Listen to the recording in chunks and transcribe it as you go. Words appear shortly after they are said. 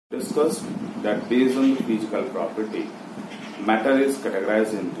Discussed that based on the physical property, matter is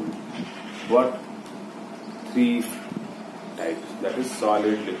categorized into what? Three types, that is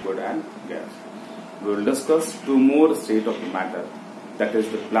solid, liquid and gas. We will discuss two more states of the matter, that is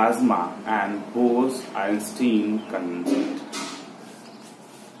the plasma and Bose-Einstein condensate.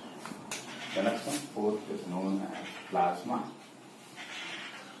 The next one, fourth, is known as plasma,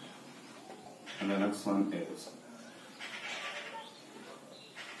 and the next one is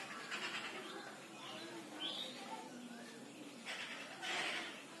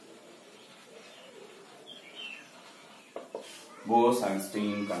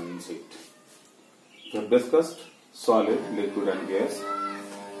Bose-Einstein condensate. We have discussed solid, liquid and gas,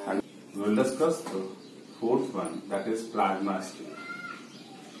 and we will discuss the fourth one, that is plasma state.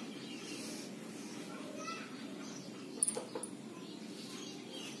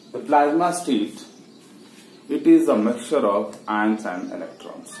 The plasma state, it is a mixture of ions and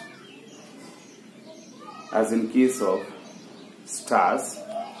electrons. As in case of stars,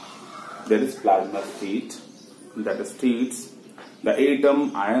 there is plasma state that states the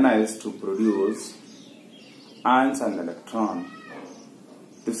atom ionized to produce ions and electron.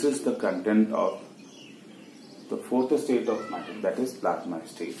 This is the content of the fourth state of matter, that is plasma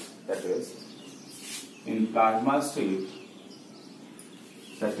state. That is, in plasma state,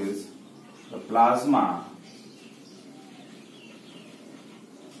 that is the plasma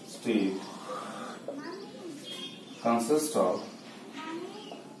state consists of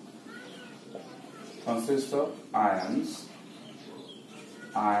ions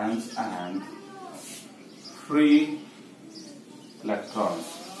and free electrons.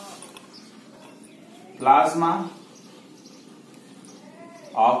 Plasma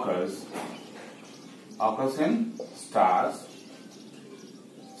occurs in stars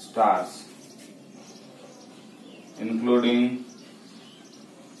including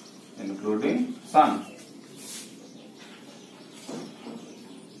sun.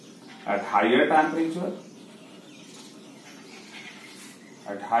 At higher temperature,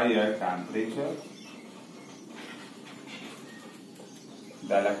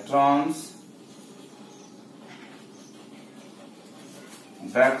 the electrons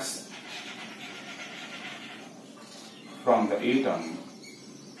breaks from the atom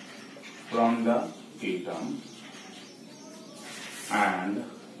and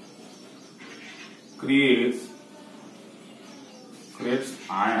creates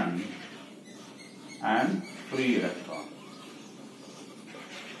ion and free electron.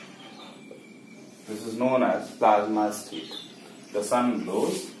 This is known as plasma state. The sun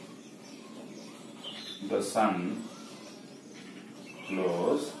glows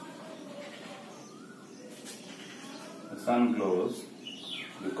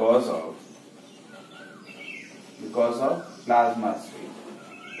because of plasma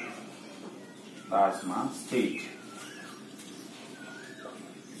state.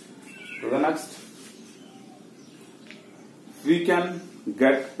 To the next, we can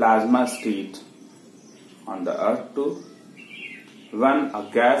get plasma state on the earth too. When a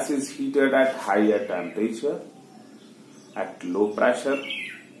gas is heated at higher temperature, at low pressure,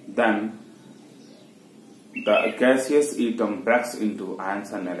 then the gaseous atom breaks into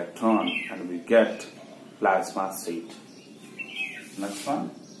ions and electrons and we get plasma state. Next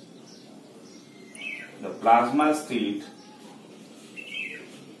one, the plasma state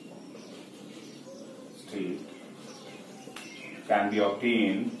can be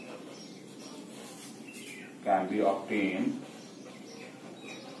obtained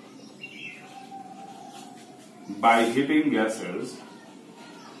by heating gases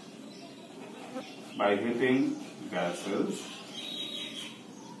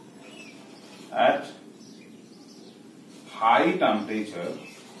at high temperature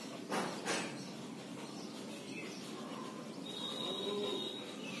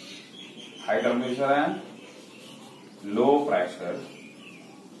and low pressure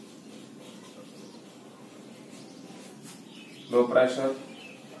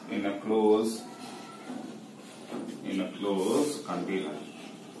in a closed container.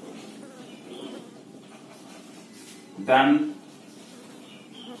 Then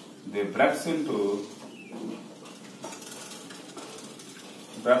they breaks into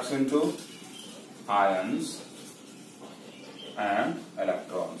ions and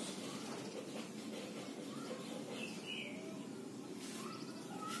electrons.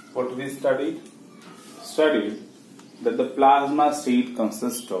 What we studied that the plasma state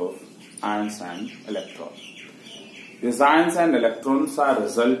consists of ions and electrons. These ions and electrons are a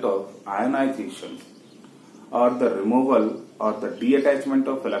result of ionization or the removal or the detachment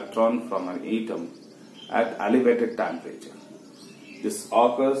of electron from an atom at elevated temperature. This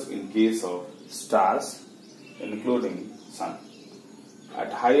occurs in case of stars, including Sun.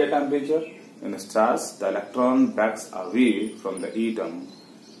 At higher temperature, in stars, the electron backs away from the atom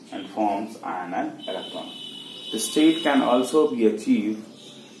and forms an electron. This state can also be achieved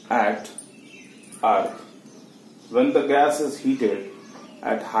at Earth when the gas is heated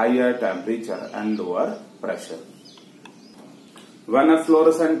at higher temperature and lower pressure. When a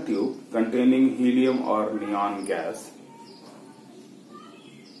fluorescent tube containing helium or neon gas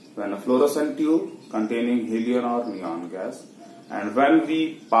and when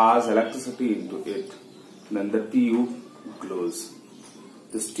we pass electricity into it, then the tube glows.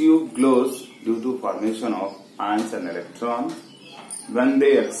 This tube glows due to formation of ions and electrons when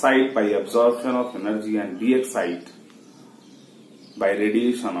they excite by absorption of energy and de-excite by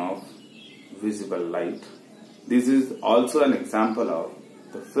radiation of visible light. This is also an example of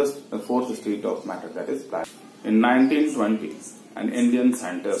the fourth state of matter, that is plasma. In 1920, an Indian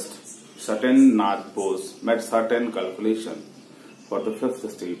scientist, Chandra Shekhar, made certain calculation for the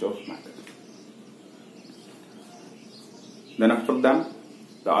fifth state of matter. Then after them,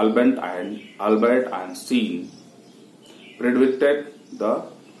 the Albert Einstein predicted the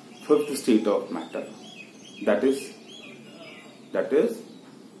fifth state of matter, that is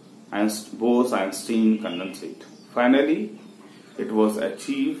Bose-Einstein condensate. Finally, it was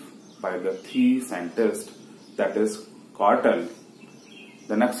achieved by the three scientists, that is Cartel.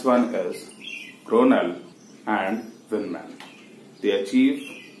 The next one is Cronel and Winman. They achieved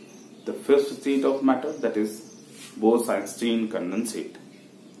the fifth state of matter, that is Bose-Einstein condensate.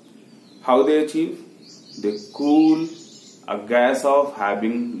 How they achieve? They cool a gas of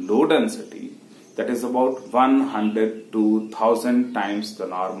having low density, that is about 100 to 1000 times the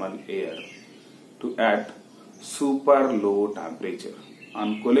normal air, to at super low temperature.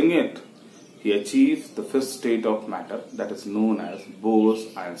 On cooling it, he achieves the fifth state of matter, that is known as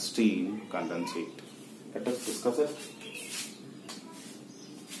Bose-Einstein condensate. Let us discuss it.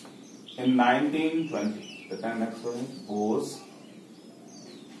 In 1920, the next one is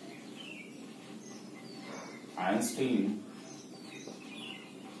Bose-Einstein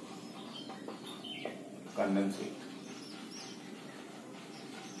condensate.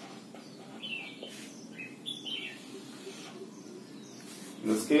 In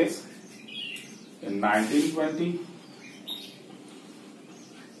this case, in 1920,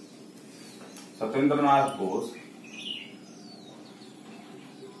 Satyendranath Bose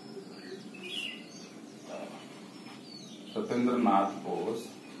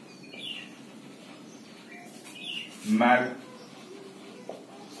made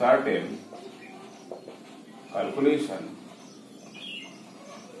certain calculation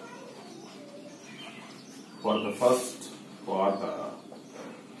for the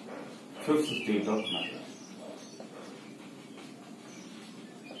fifth state of matter.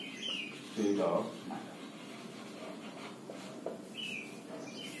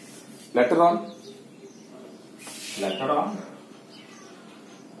 Later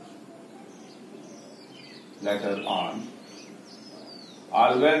on,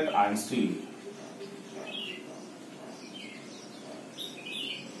 Albert Einstein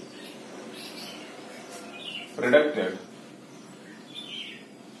predicted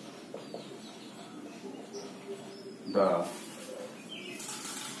the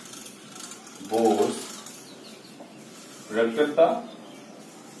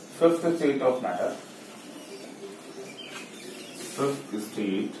fifth state of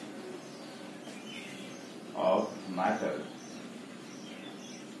matter,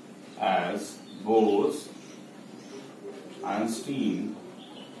 as Bose-Einstein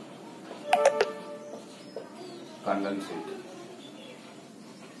condensate.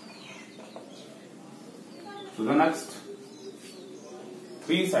 To the next,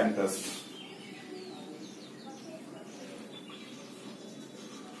 three scientists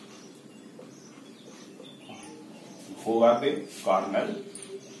who are they? Cornell,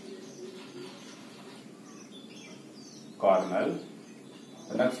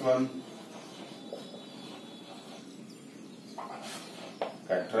 the next one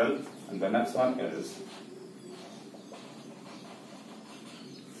Cattrall, and the next one is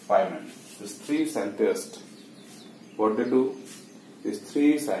Feynman. These three scientists, what they do? These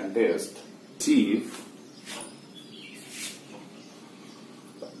three scientists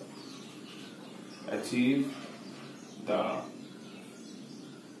achieve the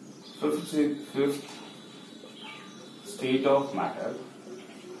fifth state of matter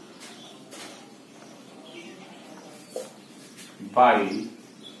by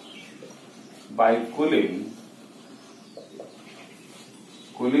cooling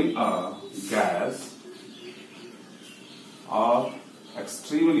a gas of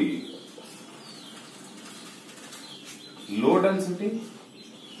extremely low density,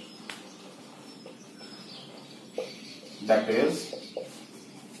 that is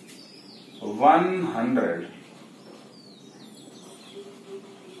 100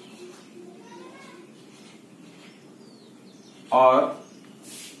 or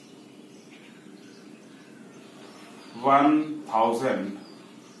 1000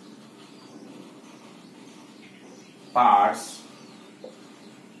 parts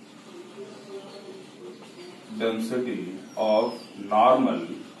density of normal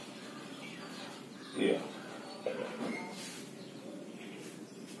air.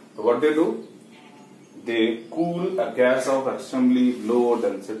 So what they do? They cool a gas of extremely low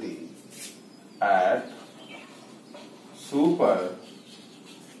density at super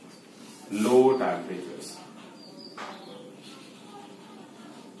low temperatures.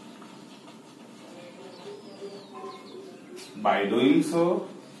 By doing so,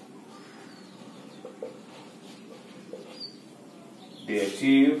 they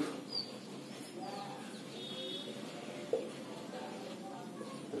achieve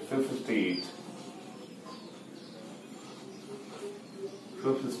the fifth state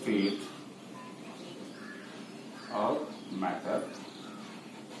of matter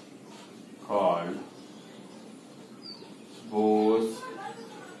called Bose-Einstein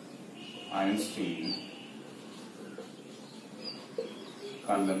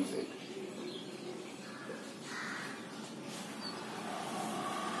condensate.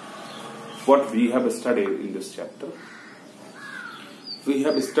 What we have studied in this chapter? We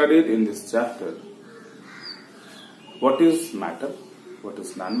have studied in this chapter what is matter, what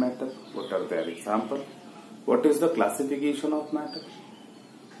is non-matter, what are their examples, what is the classification of matter.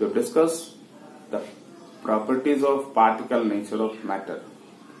 We have discussed the properties of particle nature of matter,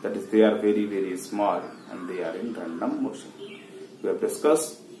 that is they are very, very small and they are in random motion. We have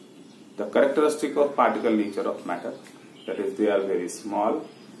discussed the characteristic of particle nature of matter, that is they are very small,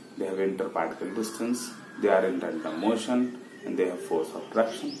 they have interparticle distance, they are in random motion and they have force of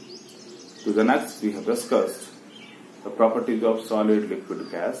attraction. To the next, we have discussed the properties of solid, liquid,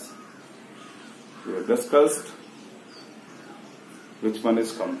 gas. We have discussed which one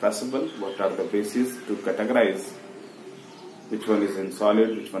is compressible, what are the bases to categorize which one is in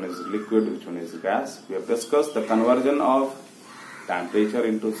solid, which one is liquid, which one is gas. We have discussed the conversion of temperature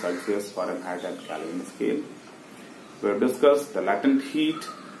into Celsius, Fahrenheit and Kelvin scale. We have discussed the latent heat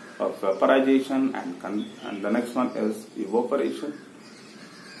of vaporization and the next one is evaporation,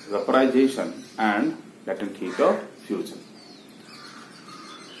 vaporization and latent heat of fusion.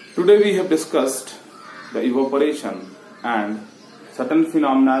 Today we have discussed the evaporation and certain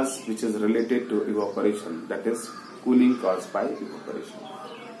phenomena which is related to evaporation, that is cooling caused by evaporation.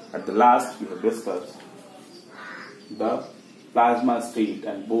 At the last we have discussed the plasma state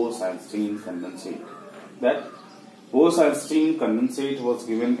and Bose-Einstein condensate. That Bose-Einstein condensate was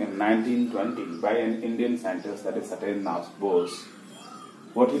given in 1920 by an Indian scientist, that is certain Bose.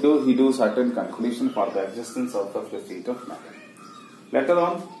 What he do certain calculation for the existence of the fifth state of matter. Later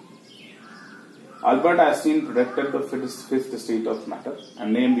on, Albert Einstein predicted the fifth state of matter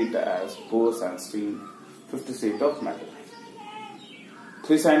and named it as Bose-Einstein fifth state of matter.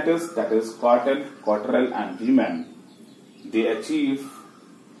 Three scientists, that is Cottrell and Riemann, they achieve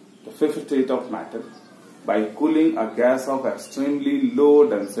the fifth state of matter by cooling a gas of extremely low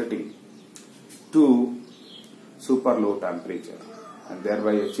density to super low temperature and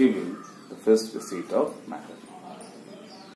thereby achieving the fifth state of matter.